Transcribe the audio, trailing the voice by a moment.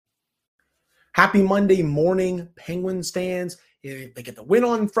Happy Monday morning, Penguins fans. They get the win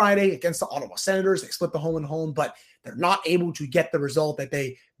on Friday against the Ottawa Senators. They split the home and home, but they're not able to get the result that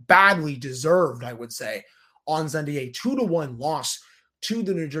they badly deserved, I would say, on Sunday. A 2-1 loss to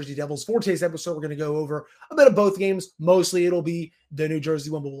the New Jersey Devils. For today's episode, we're going to go over a bit of both games. Mostly it'll be the New Jersey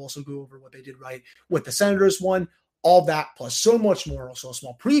one, but we'll also go over what they did right with the Senators one. All that plus so much more. Also a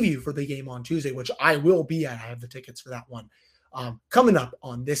small preview for the game on Tuesday, which I will be at. I have the tickets for that one. Coming up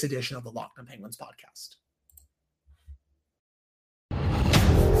on this edition of the Locked On Penguins podcast.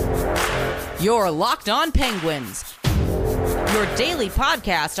 You're Locked On Penguins, your daily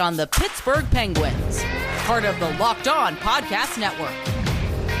podcast on the Pittsburgh Penguins, part of the Locked On Podcast Network,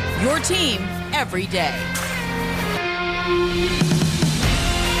 your team every day.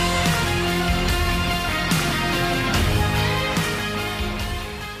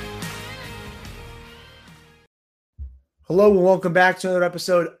 Hello and welcome back to another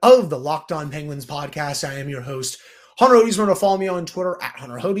episode of the Locked On Penguins podcast. I am your host, Hunter Hodes. Remember to follow me on Twitter at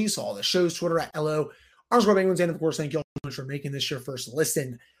Hunter Hodes, all the show's Twitter at LO_Penguins. And of course, thank you all so much for making this your first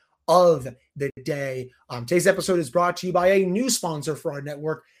listen of the day. Today's episode is brought to you by a new sponsor for our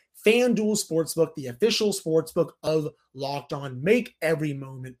network, FanDuel Sportsbook, the official sportsbook of Locked On. Make every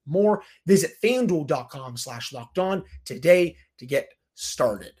moment more. Visit FanDuel.com/LockedOn today to get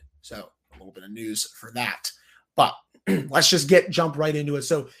started. So a little bit of news for that. But let's just jump right into it.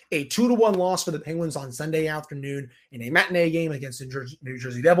 So a 2-1 loss for the Penguins on Sunday afternoon in a matinee game against the New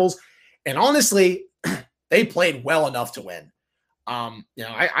Jersey Devils. And honestly, they played well enough to win.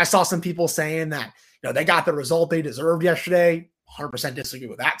 I saw some people saying that, they got the result they deserved yesterday. 100% disagree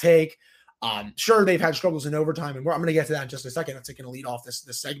with that take. Sure, they've had struggles in overtime, and I'm going to get to that in just a second. That's going to lead off this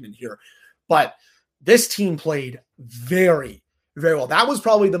segment here. But this team played very, very well. That was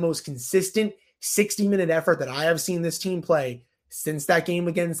probably the most consistent 60-minute effort that I have seen this team play since that game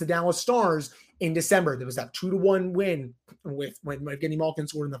against the Dallas Stars in December. There was that 2-1 win when Evgeny Malkin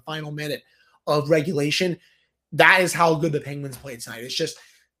scored in the final minute of regulation. That is how good the Penguins played tonight. It's just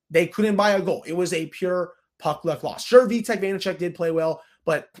they couldn't buy a goal. It was a pure puck luck loss. Sure, Vitek Vanacek did play well,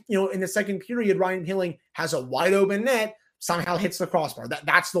 but in the second period, Ryan Poehling has a wide open net, somehow hits the crossbar.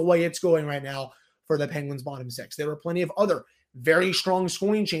 That's the way it's going right now for the Penguins bottom six. There were plenty of other very strong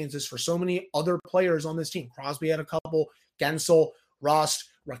scoring chances for so many other players on this team. Crosby had a couple, Gensel, Rust,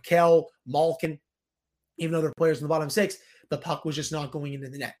 Raquel, Malkin, even other players in the bottom six. The puck was just not going into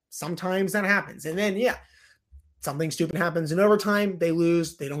the net. Sometimes that happens. And then, something stupid happens in overtime. They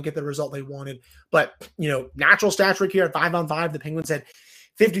lose. They don't get the result they wanted. But, natural stat trick here at 5-on-5, the Penguins had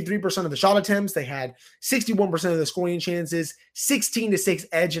 53% of the shot attempts. They had 61% of the scoring chances, 16-6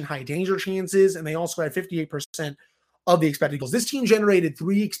 edge and high danger chances. And they also had 58% of the expected goals. This team generated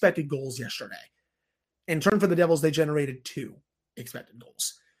 3 expected goals yesterday. In turn for the Devils, they generated 2 expected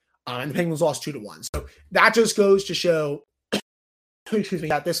goals. And the Penguins lost 2-1. So that just goes to show,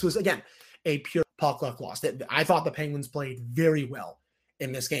 that this was, again, a pure puck luck loss. I thought the Penguins played very well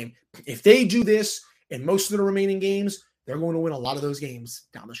in this game. If they do this in most of the remaining games, they're going to win a lot of those games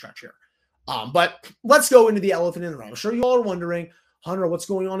down the stretch here. But let's go into the elephant in the room. I'm sure you all are wondering, Hunter, what's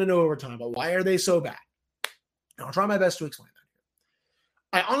going on in overtime? But why are they so bad? And I'll try my best to explain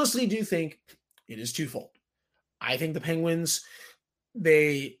that. I honestly do think it is twofold. I think the Penguins,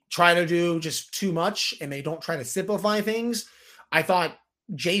 they try to do just too much and they don't try to simplify things. I thought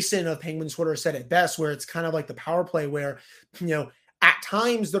Jason of Penguins Twitter said it best, where it's kind of like the power play where, at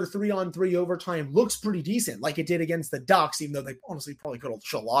times their 3-on-3 overtime looks pretty decent, like it did against the Ducks, even though they honestly probably could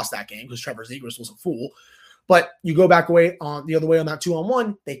have lost that game because Trevor Zegras was a fool. But you go back away on the other way on that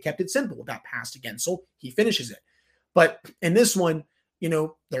 2-on-1, they kept it simple. That pass to Gensel, he finishes it. But in this one,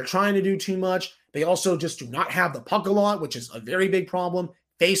 they're trying to do too much. They also just do not have the puck a lot, which is a very big problem.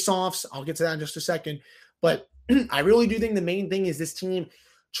 Face-offs, I'll get to that in just a second. But I really do think the main thing is this team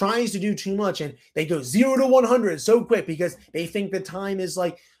tries to do too much, and they go 0-100 so quick because they think the time is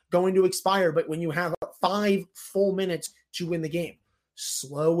going to expire. But when you have 5 full minutes to win the game,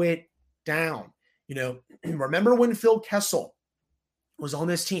 slow it down. Remember when Phil Kessel was on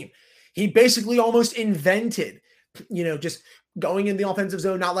this team? He basically almost invented, just going in the offensive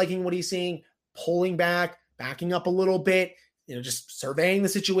zone, not liking what he's seeing, pulling back, backing up a little bit, just surveying the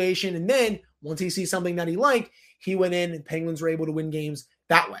situation. And then once he sees something that he liked, he went in and Penguins were able to win games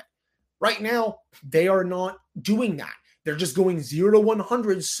that way. Right now, they are not doing that. They're just going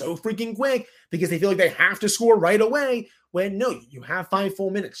 0-100 so freaking quick because they feel like they have to score right away, when no, you have 5 full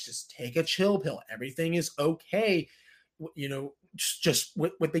minutes. Just take a chill pill. Everything is okay, just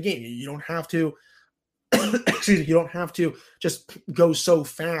with the game. You don't have to, you don't have to just go so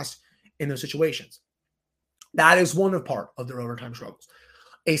fast in those situations. That is one part of their overtime struggles.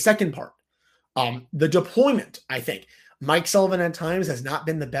 A second part, The deployment, I think. Mike Sullivan at times has not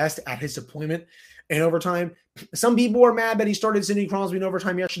been the best at his deployment in overtime. Some people are mad that he started Sidney Crosby in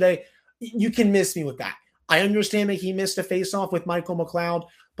overtime yesterday. You can miss me with that. I understand that he missed a faceoff with Michael McLeod,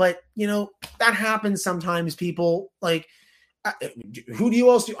 but, that happens sometimes, people. Like, who do you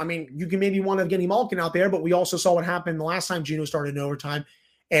else do? I mean, you can maybe want Evgeny Malkin out there, but we also saw what happened the last time Gino started in overtime,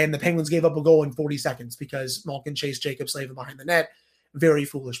 and the Penguins gave up a goal in 40 seconds because Malkin chased Jacob Slavin behind the net. Very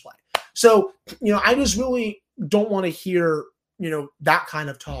foolish play. So, I just really don't want to hear, that kind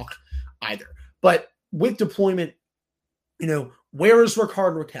of talk either. But with deployment, where is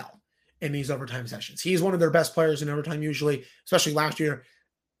Rickard Rakell in these overtime sessions? He's one of their best players in overtime usually, especially last year.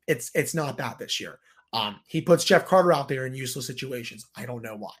 It's not that this year. He puts Jeff Carter out there in useless situations. I don't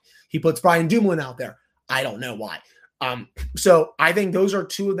know why. He puts Brian Dumoulin out there. I don't know why. So I think those are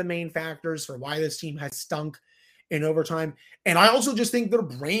two of the main factors for why this team has stunk in overtime. And I also just think their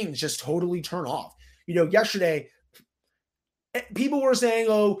brains just totally turn off. Yesterday, people were saying,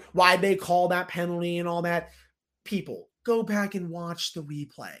 oh, why'd they call that penalty and all that? People, go back and watch the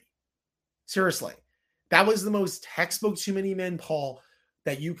replay. Seriously. That was the most textbook too many men, Paul,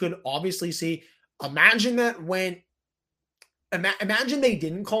 that you could obviously see. Imagine they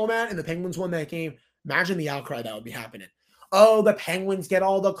didn't call that and the Penguins won that game. Imagine the outcry that would be happening. Oh, the Penguins get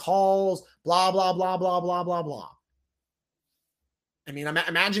all the calls, blah, blah, blah, blah, blah, blah, blah. I mean,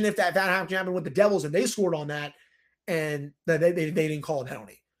 imagine if that happened with the Devils and they scored on that and they didn't call a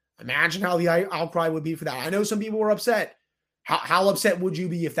penalty. Imagine how the outcry would be for that. I know some people were upset. How upset would you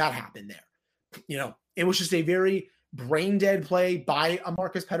be if that happened there? It was just a very brain-dead play by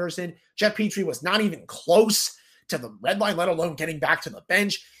Marcus Pettersson. Jeff Petrie was not even close to the red line, let alone getting back to the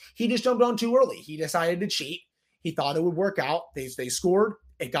bench. He just jumped on too early. He decided to cheat. He thought it would work out. They scored.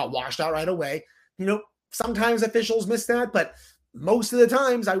 It got washed out right away. Sometimes officials miss that, but most of the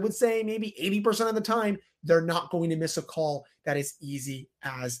times, I would say maybe 80% of the time, they're not going to miss a call that is easy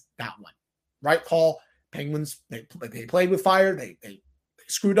as that one. Right call. Penguins, they played with fire. They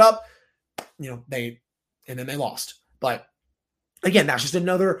screwed up. And then they lost. But again, that's just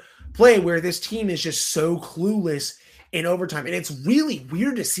another play where this team is just so clueless in overtime. And it's really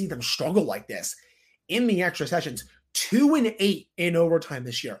weird to see them struggle like this in the extra sessions. 2-8 in overtime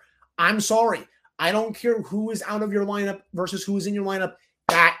this year. I'm sorry. I don't care who is out of your lineup versus who is in your lineup.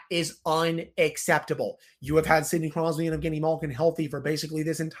 That is unacceptable. You have had Sidney Crosby and Evgeny Malkin healthy for basically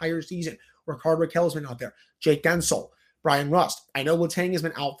this entire season. Rickard Rakell's been out there. Jake Guentzel, Brian Rust. I know Letang has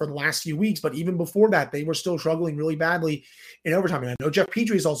been out for the last few weeks, but even before that, they were still struggling really badly in overtime. And I know Jeff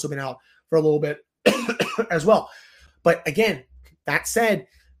Petrie has also been out for a little bit as well. But again, that said,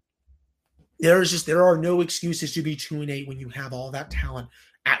 there are no excuses to be 2-8 when you have all that talent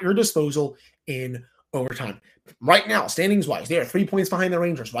at your disposal in overtime. Right now, standings-wise, they are 3 points behind the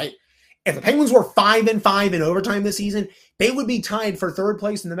Rangers, right? If the Penguins were 5-5 in overtime this season, they would be tied for third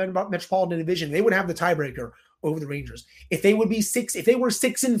place in the Metropolitan Division. They would have the tiebreaker over the Rangers. If they were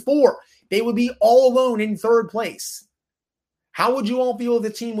 6-4, they would be all alone in third place. How would you all feel if the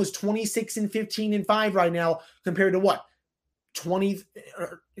team was 26-15-5 right now compared to what?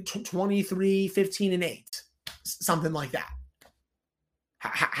 23-15-8, something like that.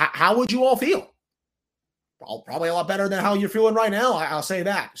 How would you all feel? Well, probably a lot better than how you're feeling right now. I'll say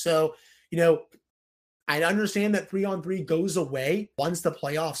that. So, I understand that 3-on-3 goes away once the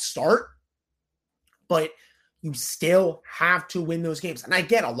playoffs start, but you still have to win those games. And I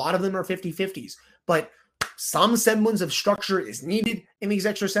get a lot of them are 50-50s, but some semblance of structure is needed in these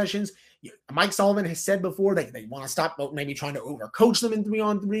extra sessions. Mike Sullivan has said before that they want to stop maybe trying to overcoach them in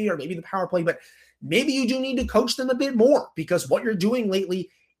 3-on-3 or maybe the power play, but maybe you do need to coach them a bit more because what you're doing lately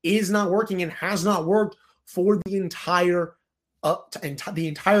is not working and has not worked for the entirety,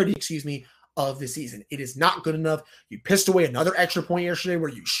 of the season. It is not good enough. You pissed away another extra point yesterday where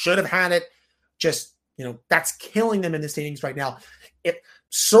you should have had it. Just, that's killing them in the standings right now.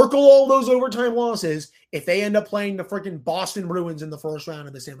 Circle all those overtime losses if they end up playing the freaking Boston Bruins in the first round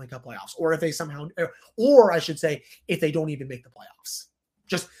of the Stanley Cup playoffs, or if they somehow, or I should say, if they don't even make the playoffs.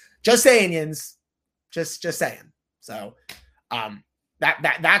 Just saying, Jens. Just saying. So,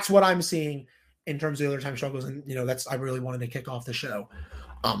 that's what I'm seeing in terms of the overtime struggles, and I really wanted to kick off the show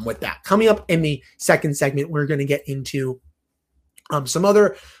with that. Coming up in the second segment, we're going to get into some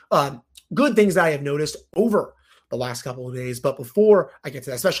other good things that I have noticed over the last couple of days. But before I get to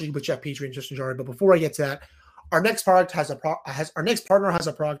that, especially with Jeff Petrie and Tristan Jarry, but before I get to that, our next partner has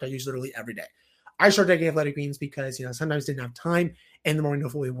a product I use literally every day. I started taking Athletic Greens because sometimes didn't have time in the morning to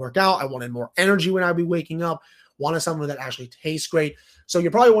fully work out. I wanted more energy when I'd be waking up. Wanted something that actually tastes great. So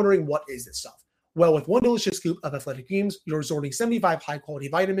you're probably wondering, what is this stuff? Well, with one delicious scoop of Athletic Greens, you're absorbing 75 high-quality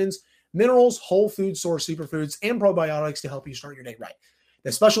vitamins, minerals, whole food source superfoods, and probiotics to help you start your day right.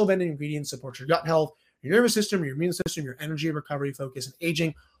 The special blended ingredients support your gut health, your nervous system, your immune system, your energy, recovery, focus, and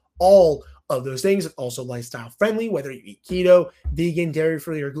aging. All of those things. It's also lifestyle friendly, whether you eat keto, vegan,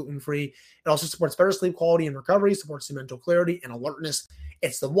 dairy-free, or gluten-free. It also supports better sleep quality and recovery, supports the mental clarity and alertness.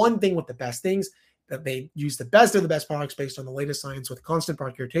 It's the one thing with the best things that they use the best of the best products based on the latest science with constant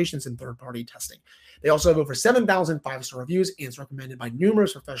product iterations and third-party testing. They also have over 7,000 five-star reviews and it's recommended by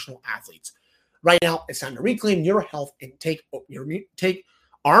numerous professional athletes. Right now, it's time to reclaim your health and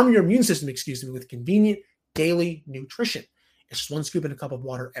arm your immune system, with convenient daily nutrition. It's just one scoop in a cup of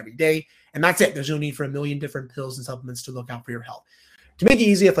water every day, and that's it. There's no need for a million different pills and supplements to look out for your health. To make it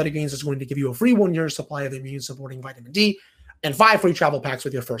easy, Athletic Greens is going to give you a free 1-year supply of immune-supporting vitamin D and 5 free travel packs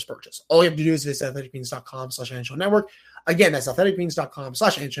with your first purchase. All you have to do is visit athleticgreens.com/NHL-network. Again, that's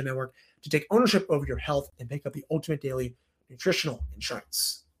athleticgreens.com/NHL-network to take ownership over your health and pick up the ultimate daily nutritional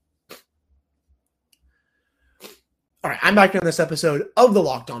insurance. All right, I'm back on this episode of the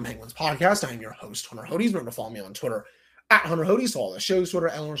Locked On Penguins podcast. I am your host, Hunter Hodes. Remember to follow me on Twitter at Hunter Hodes, all the show's Twitter,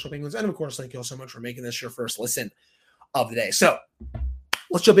 @LNR Penguins, and of course, thank you all so much for making this your first listen of the day. So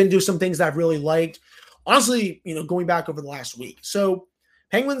let's jump into some things that I've really liked. Honestly, going back over the last week. So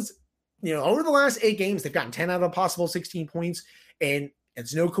Penguins, over the last 8 games, they've gotten 10 out of a possible 16 points, and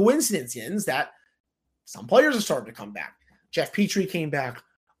it's no coincidence, Jens, that some players have started to come back. Jeff Petrie came back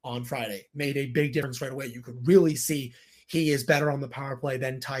on Friday, made a big difference right away. You could really see he is better on the power play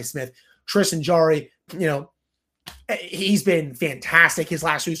than Ty Smith. Tristan Jarry, he's been fantastic. His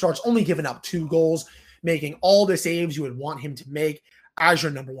last 2 starts, only given up 2 goals, making all the saves you would want him to make as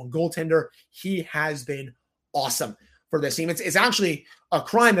your number 1 goaltender. He has been awesome for this team. It's actually a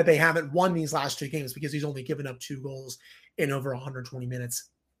crime that they haven't won these last 2 games because he's only given up 2 goals in over 120 minutes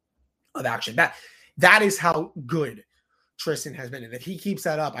of action. That is how good Tristan has been. And if he keeps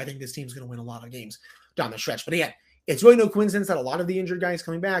that up, I think this team's going to win a lot of games down the stretch. But again, it's really no coincidence that a lot of the injured guys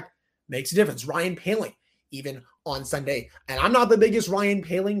coming back makes a difference. Ryan Poehling, even on Sunday. And I'm not the biggest Ryan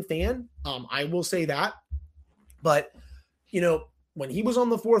Poehling fan. I will say that. But, when he was on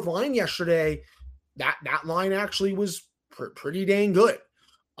the 4th line yesterday, that line actually was pretty dang good.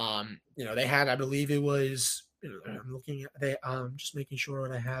 They had, I believe it was, I'm looking at, just making sure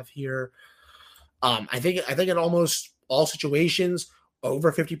what I have here. I think in almost all situations,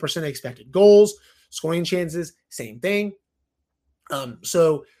 over 50% expected goals, scoring chances, same thing.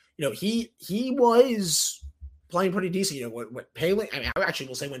 So he was playing pretty decent. What Poehling, I actually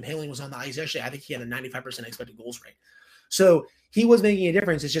will say when Poehling was on the ice yesterday, I think he had a 95% expected goals rate. So he was making a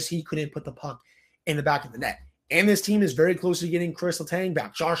difference. It's just he couldn't put the puck in the back of the net. And this team is very close to getting Chris Letang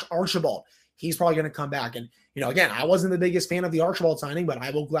back. Josh Archibald, he's probably going to come back. And, again, I wasn't the biggest fan of the Archibald signing, but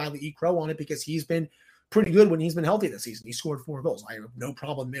I will gladly eat crow on it because he's been pretty good when he's been healthy this season. He scored 4 goals. I have no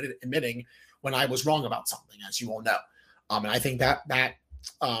problem admitting when I was wrong about something, as you all know. And I think that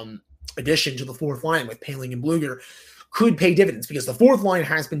addition to the 4th line with Poehling and Blueger could pay dividends because the 4th line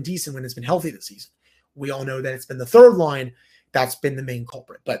has been decent when it's been healthy this season. We all know that it's been the 3rd line that's been the main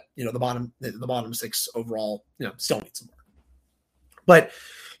culprit. But, the bottom 6 overall, still need some work. But,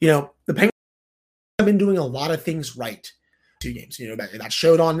 the Penguins have been doing a lot of things right 2 games. That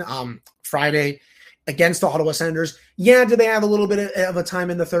showed on Friday against the Ottawa Senators. Yeah, did they have a little bit of a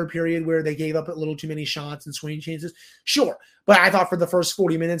time in the 3rd period where they gave up a little too many shots and swing chances? Sure. But I thought for the first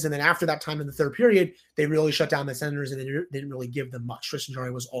 40 minutes and then after that time in the 3rd period, they really shut down the Senators and they didn't really give them much. Tristan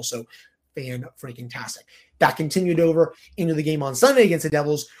Jarry was also fan-freaking-tastic. That continued over into the game on Sunday against the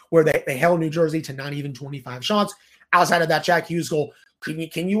Devils where they held New Jersey to not even 25 shots. Outside of that Jack Hughes goal,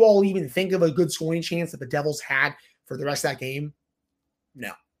 can you all even think of a good scoring chance that the Devils had for the rest of that game?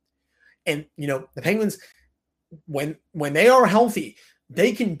 No. And, the Penguins, when they are healthy,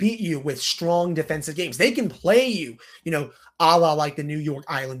 they can beat you with strong defensive games. They can play you, a la like the New York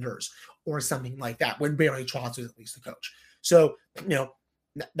Islanders or something like that when Barry Trotz was at least the coach. So,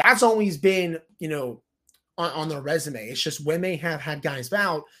 that's always been, on their resume. It's just when they have had guys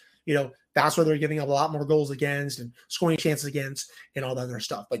out, that's where they're giving up a lot more goals against and scoring chances against and all that other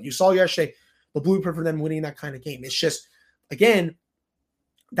stuff. But you saw yesterday the blueprint for them winning that kind of game. It's just, again,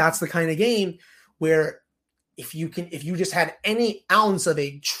 that's the kind of game where if you just had any ounce of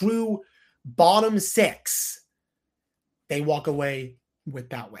a true bottom 6, they walk away with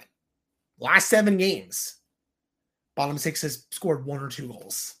that win. Last 7 games, bottom 6 has scored 1 or 2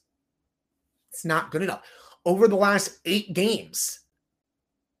 goals. It's not good enough. Over the last 8 games,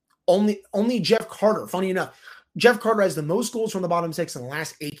 only Jeff Carter, funny enough, Jeff Carter has the most goals from the bottom 6 in the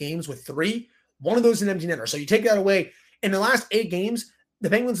last 8 games with 3. One of those an empty netter. So you take that away. In the last 8 games, the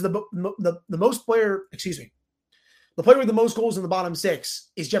Penguins, the The player with the most goals in the bottom 6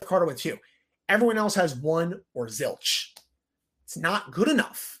 is Jeff Carter with 2. Everyone else has 1 or zilch. It's not good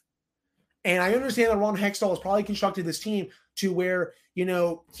enough. And I understand that Ron Hextall has probably constructed this team to where, he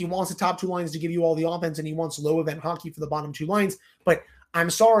wants the top 2 lines to give you all the offense and he wants low event hockey for the bottom 2 lines. But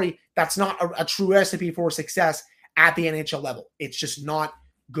I'm sorry, that's not a true recipe for success at the NHL level. It's just not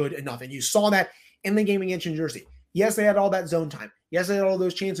good enough. And you saw that in the game against New Jersey. Yes, they had all that zone time. Yes, they had all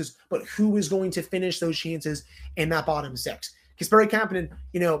those chances, but who is going to finish those chances in that bottom 6? Kasperi Kapanen,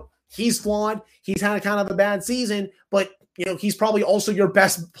 he's flawed. He's had a kind of a bad season, but he's probably also your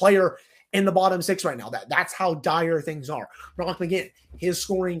best player in the bottom 6 right now. That's how dire things are. Brock McGinn, his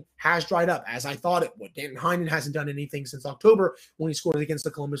scoring has dried up, as I thought it would. Danton Heinen hasn't done anything since October when he scored against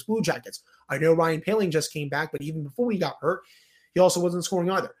the Columbus Blue Jackets. I know Ryan Poehling just came back, but even before he got hurt, he also wasn't scoring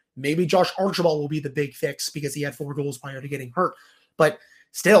either. Maybe Josh Archibald will be the big fix because he had 4 goals prior to getting hurt. But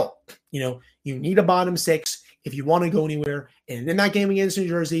still, you need a bottom 6 if you want to go anywhere. And in that game against New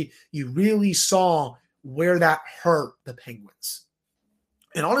Jersey, you really saw where that hurt the Penguins.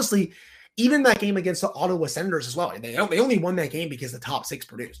 And honestly, even that game against the Ottawa Senators as well. They only won that game because the top 6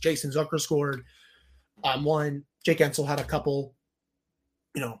 produced. Jason Zucker scored 1. Jake Ensel had a couple.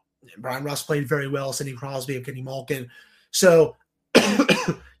 Brian Russ played very well. Sidney Crosby, Evgeny Malkin. So,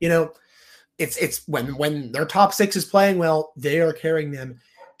 it's when their top 6 is playing well, they are carrying them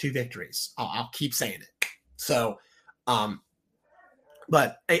to victories. I'll keep saying it. So,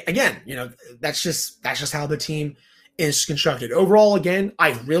 but again, that's just how the team is constructed. Overall, again,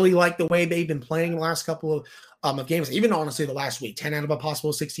 I really like the way they've been playing the last couple of games. Even honestly, the last week, 10 out of a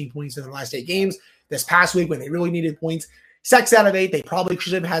possible 16 points in the last 8 games. This past week, when they really needed points, 6 out of 8. They probably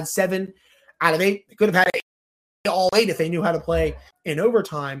should have had 7 out of 8. They could have had all 8 if they knew how to play in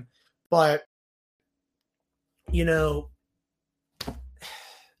overtime. But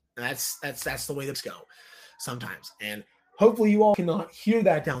that's the way this go sometimes. And hopefully you all cannot hear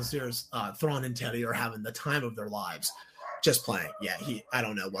that downstairs. Thrawn and Teddy are having the time of their lives just playing. Yeah, I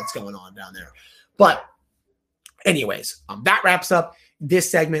don't know what's going on down there. But anyways, that wraps up this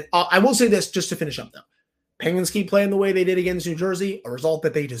segment. I will say this just to finish up, though. Penguins keep playing the way they did against New Jersey, a result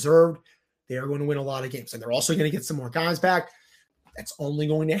that they deserved. They are going to win a lot of games. And they're also going to get some more guys back. That's only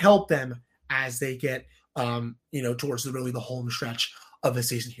going to help them as they get, towards the home stretch of the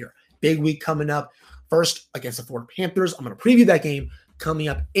season here. Big week coming up. First, against the Florida Panthers. I'm going to preview that game coming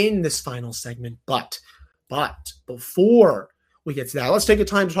up in this final segment. But before we get to that, let's take a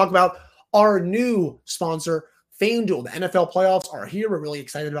time to talk about our new sponsor, FanDuel. The NFL playoffs are here. We're really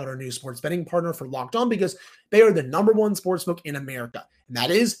excited about our new sports betting partner for Locked On because they are the #1 sportsbook in America, and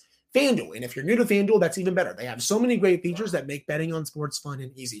that is FanDuel. And if you're new to FanDuel, that's even better. They have so many great features that make betting on sports fun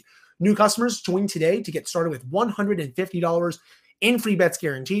and easy. New customers join today to get started with $150 in free bets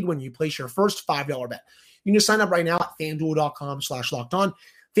guaranteed when you place your first $5 bet. You can just sign up right now at FanDuel.com/lockedon.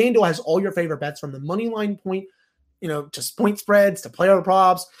 FanDuel has all your favorite bets from the money line point, just point spreads to player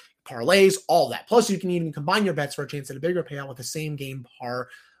props, parlays, all that. Plus, you can even combine your bets for a chance at a bigger payout with the same game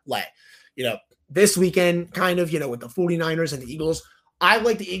parlay. This weekend, with the 49ers and the Eagles, I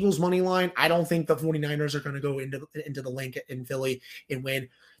like the Eagles money line. I don't think the 49ers are going to go into the link in Philly and win.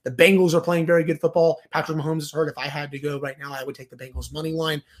 The Bengals are playing very good football. Patrick Mahomes is hurt. If I had to go right now, I would take the Bengals money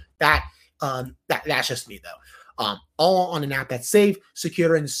line. That's just me, though. All on an app that's safe,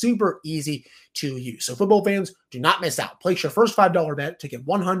 secure, and super easy to use. So football fans, do not miss out. Place your first $5 bet to get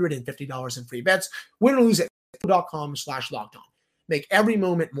 $150 in free bets. Win or lose at FanDuel.com/lockedon. Make every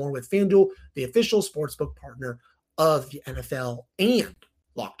moment more with FanDuel, the official sportsbook partner of the NFL and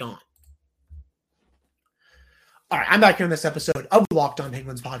Locked On. All right, I'm back here in this episode of the Locked On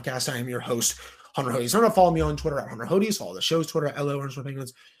Penguins podcast. I am your host, Hunter Hodes. Remember to follow me on Twitter at Hunter Hodes. Follow the show's Twitter at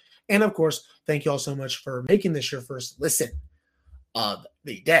LO_Penguins. And of course, thank you all so much for making this your first listen of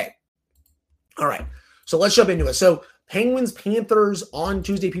the day. All right, so let's jump into it. So Penguins Panthers on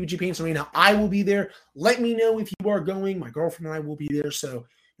Tuesday, PPG Paints Arena. I will be there. Let me know if you are going. My girlfriend and I will be there. So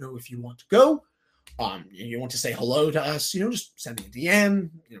if you want to go, you want to say hello to us, just send me a DM,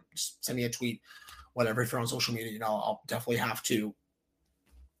 just send me a tweet, whatever. If you're on social media, I'll definitely have to.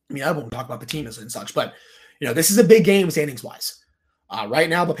 I won't talk about the team and such, but this is a big game standings wise. Right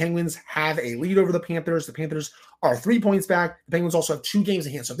now, the Penguins have a lead over the Panthers. The Panthers are 3 points back. The Penguins also have 2 games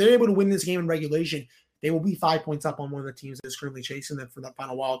in hand. So if they're able to win this game in regulation, they will be 5 points up on one of the teams that is currently chasing them for that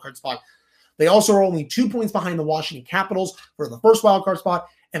final wildcard spot. They also are only 2 points behind the Washington Capitals for the first wildcard spot.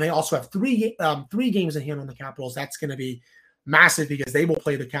 And they also have three games in hand on the Capitals. That's going to be massive because they will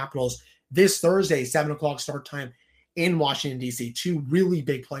play the Capitals this Thursday, 7 o'clock start time in Washington, D.C. 2 really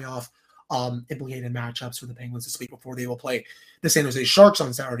big playoff implicated matchups for the Penguins this week before they will play the San Jose Sharks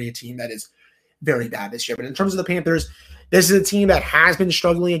on Saturday, a team that is very bad this year. But in terms of the Panthers, this is a team that has been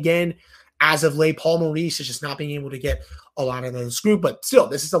struggling again as of late. Paul Maurice is just not being able to get a lot of this group, but still,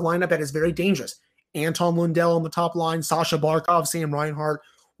 this is a lineup that is very dangerous. Anton Lundell on the top line, Sasha Barkov, Sam Reinhart.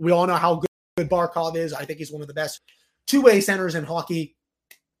 We all know how good Barkov is. I think he's one of the best two-way centers in hockey.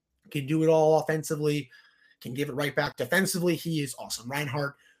 Can do it all offensively, can give it right back defensively. He is awesome.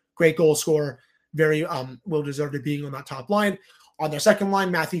 Reinhart, great goal scorer, very well-deserved of being on that top line. On their second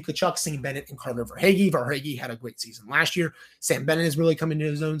line, Matthew Tkachuk, Sam Bennett, and Carter Verhaeghe. Verhaeghe had a great season last year. Sam Bennett has really come into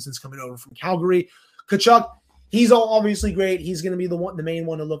his own since coming over from Calgary. Tkachuk, he's obviously great. He's going to be the main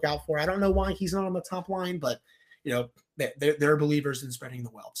one to look out for. I don't know why he's not on the top line, but they're believers in spreading the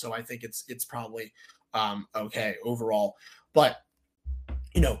wealth. So I think it's probably okay overall. But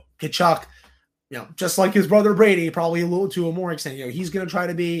Tkachuk, just like his brother Brady, probably a little to a more extent. He's going to try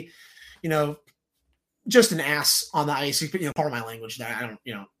to be, just an ass on the ice. Part of my language that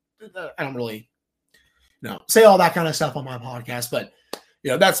I don't really, say all that kind of stuff on my podcast, but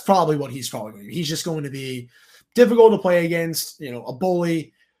that's probably what he's probably going to do. He's just going to be difficult to play against, a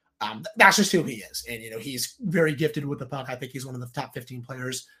bully. That's just who he is. And, he's very gifted with the puck. I think he's one of the top 15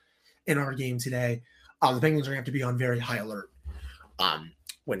 players in our game today. The Penguins are going to have to be on very high alert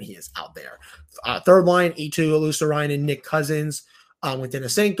when he is out there. Third line, Eetu Luostarinen, Nick Cousins, with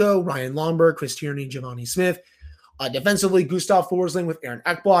Denisenko, Ryan Lomberg, Chris Tierney, Giovanni Smith. Defensively, Gustav Forsling with Aaron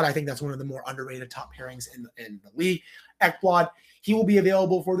Ekblad. I think that's one of the more underrated top pairings in the league. Ekblad, he will be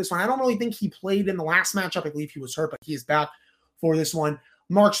available for this one. I don't really think he played in the last matchup. I believe he was hurt, but he is back for this one.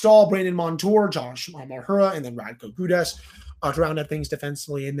 Mark Stahl, Brandon Montour, Josh Mahura, and then Radko Gudas to round up things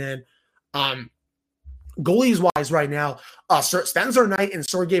defensively. And then goalies-wise right now, Spencer Knight and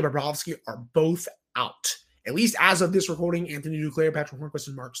Sergei Bobrovsky are both out. At least as of this recording, Anthony Duclair, Patrick Hornquist,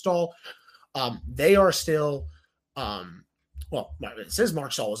 and Mark Stahl, they are still it says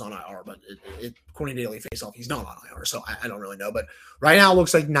Mark Stahl was on IR, but according to Daily Faceoff, he's not on IR, so I don't really know. But right now, it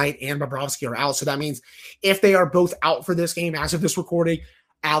looks like Knight and Bobrovsky are out, so that means if they are both out for this game, as of this recording,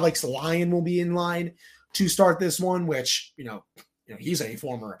 Alex Lyon will be in line to start this one, which, he's I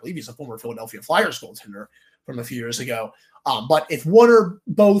believe he's a former Philadelphia Flyers goaltender from a few years ago. But if one or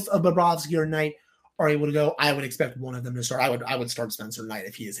both of Bobrovsky or Knight are able to go, I would expect one of them to start. I would start Spencer Knight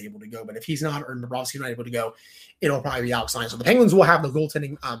if he is able to go, but if he's not, or Bobrovsky not able to go, it'll probably be Alex Lyon. So the Penguins will have the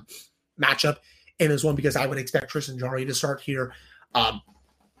goaltending matchup in this one because I would expect Tristan Jarry to start here.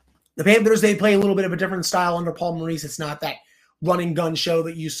 The Panthers, they play a little bit of a different style under Paul Maurice. It's not that run and gun show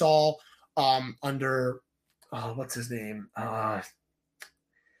that you saw under what's his name?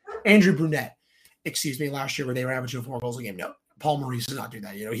 Andrew Brunette, last year where they were averaging 4 goals a game. No, Paul Maurice does not do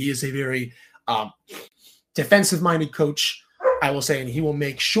that. He is a very defensive-minded coach, I will say, and he will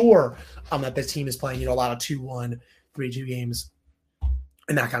make sure that the team is playing, a lot of 2-1, 3-2 games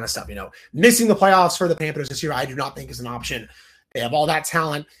and that kind of stuff. Missing the playoffs for the Panthers this year, I do not think is an option. They have all that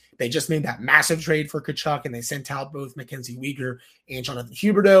talent. They just made that massive trade for Tkachuk, and they sent out both Mackenzie Weegar and Jonathan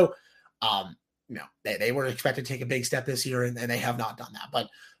Huberdeau. They were expected to take a big step this year, and they have not done that. But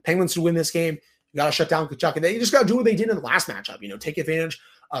Penguins to win this game, you got to shut down Tkachuk, and they just got to do what they did in the last matchup. Take advantage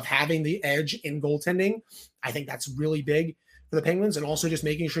of having the edge in goaltending. I think that's really big for the Penguins, and also just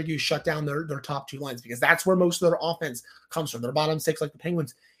making sure you shut down their top 2 lines, because that's where most of their offense comes from. Their bottom 6, like the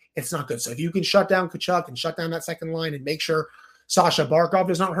Penguins, it's not good. So if you can shut down Tkachuk and shut down that second line and make sure Sasha Barkov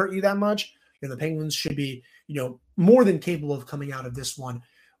does not hurt you that much, the Penguins should be, more than capable of coming out of this one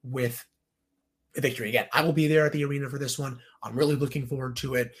with a victory. Again, I will be there at the arena for this one. I'm really looking forward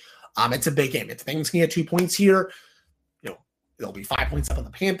to it. It's a big game. If the Penguins can get 2 points here, they'll be 5 points up on the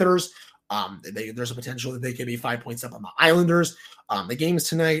Panthers. There's a potential that they could be 5 points up on the Islanders. The games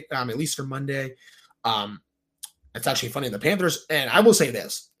tonight, at least for Monday, it's actually funny. The Panthers, and I will say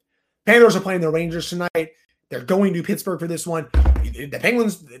this, Panthers are playing the Rangers tonight. They're going to Pittsburgh for this one. The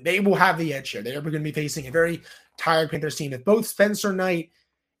Penguins, they will have the edge here. They're going to be facing a very tired Panthers team. If both Spencer Knight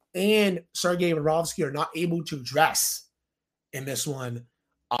and Sergei Bobrovsky are not able to dress in this one,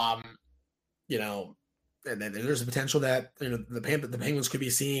 and then there's a potential that the Penguins could be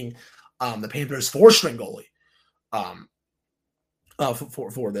seeing the Panthers 4-string goalie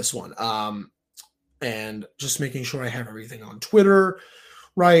for this one. And just making sure I have everything on Twitter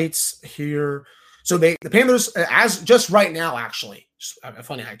right here. So the Panthers, as just right now, actually,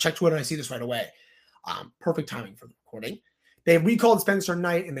 funny, I checked Twitter and I see this right away. Perfect timing for the recording. They've recalled Spencer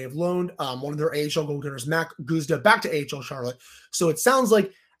Knight, and they've loaned one of their AHL goaltenders, Mac Guzda, back to AHL Charlotte. So it sounds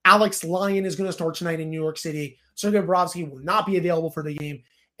like Alex Lyon is going to start tonight in New York City. Sergei Bobrovsky will not be available for the game.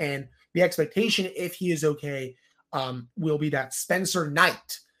 And the expectation, if he is okay, will be that Spencer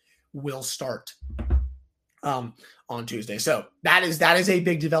Knight will start on Tuesday. So that is a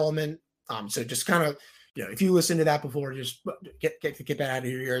big development So just kind of, if you listen to that before, just get that out of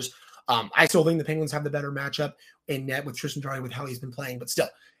your ears. I still think the Penguins have the better matchup in net with Tristan Jarry, with how he's been playing, but still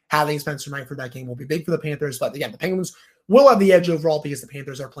having Spencer Knight for that game will be big for the Panthers. But again, the Penguins will have the edge overall because the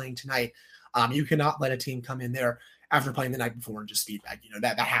Panthers are playing tonight. You cannot let a team come in there after playing the night before and just speed back.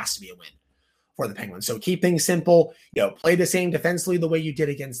 That has to be a win for the Penguins. So keep things simple. Play the same defensively the way you did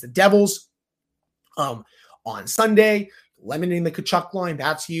against the Devils on Sunday. Limiting the Tkachuk line,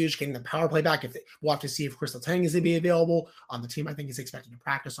 that's huge. Getting the power play back. We'll have to see if Crystal Tang is going to be available. The team, I think, is expected to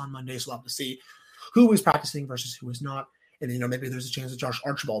practice on Monday, so we'll have to see who is practicing versus who is not. And then, maybe there's a chance that Josh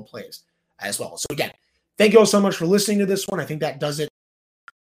Archibald plays as well. So again, thank you all so much for listening to this one. I think that does it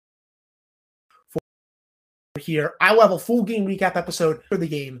for here. I will have a full game recap episode for the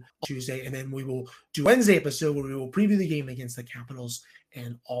game on Tuesday, and then we will do Wednesday episode where we will preview the game against the Capitals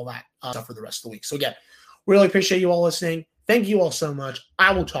and all that stuff for the rest of the week. So again, really appreciate you all listening. Thank you all so much.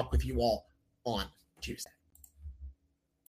 I will talk with you all on Tuesday.